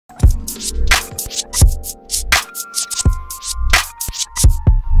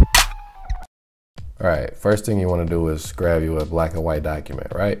All right, first thing you want to do is grab you a black and white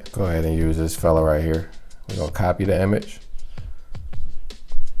document, right? Go ahead and use this fella right here. We're gonna copy the image,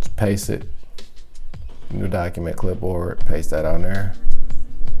 just paste it, new document clipboard, paste that on there.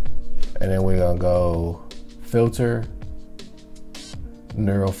 And then we're gonna go filter,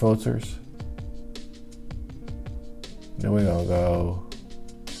 neural filters. Then we're gonna go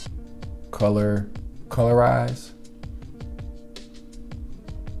colorize.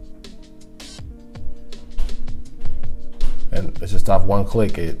 And it's just off one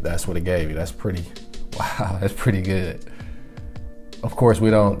click, that's what it gave you. That's pretty, wow, that's pretty good. Of course, we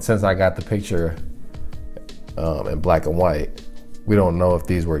don't, since I got the picture in black and white, we don't know if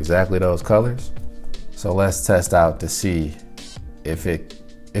these were exactly those colors. So let's test out to see if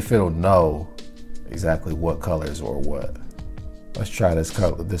it'll know exactly what colors or what. Let's try this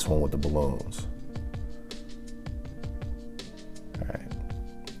one with the balloons. All right,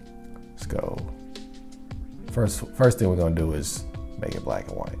 let's go. First thing we're gonna do is make it black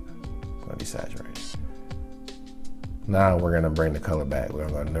and white. I'm gonna desaturate. Now we're gonna bring the color back. We're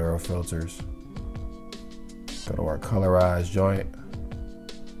gonna go neural filters. Go to our colorize joint.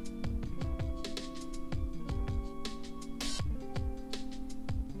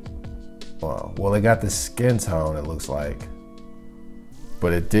 Well, it got the skin tone, it looks like,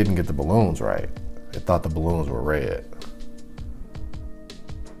 but it didn't get the balloons right. It thought the balloons were red.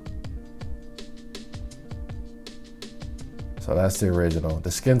 So that's the original.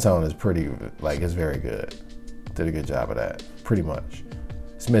 The skin tone is pretty, it's very good. Did a good job of that, pretty much.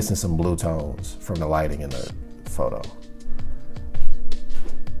 It's missing some blue tones from the lighting in the photo.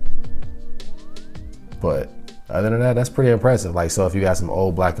 But other than that, that's pretty impressive. So if you got some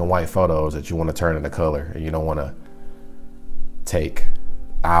old black and white photos that you want to turn into color and you don't want to take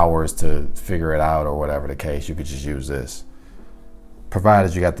hours to figure it out or whatever the case, you could just use this.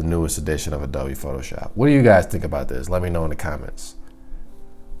 Provided you got the newest edition of Adobe Photoshop. What do you guys think about this? Let me know in the comments.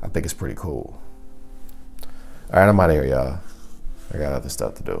 I think it's pretty cool. All right, I'm out of here, y'all. I got other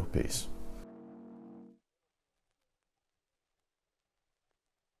stuff to do. Peace.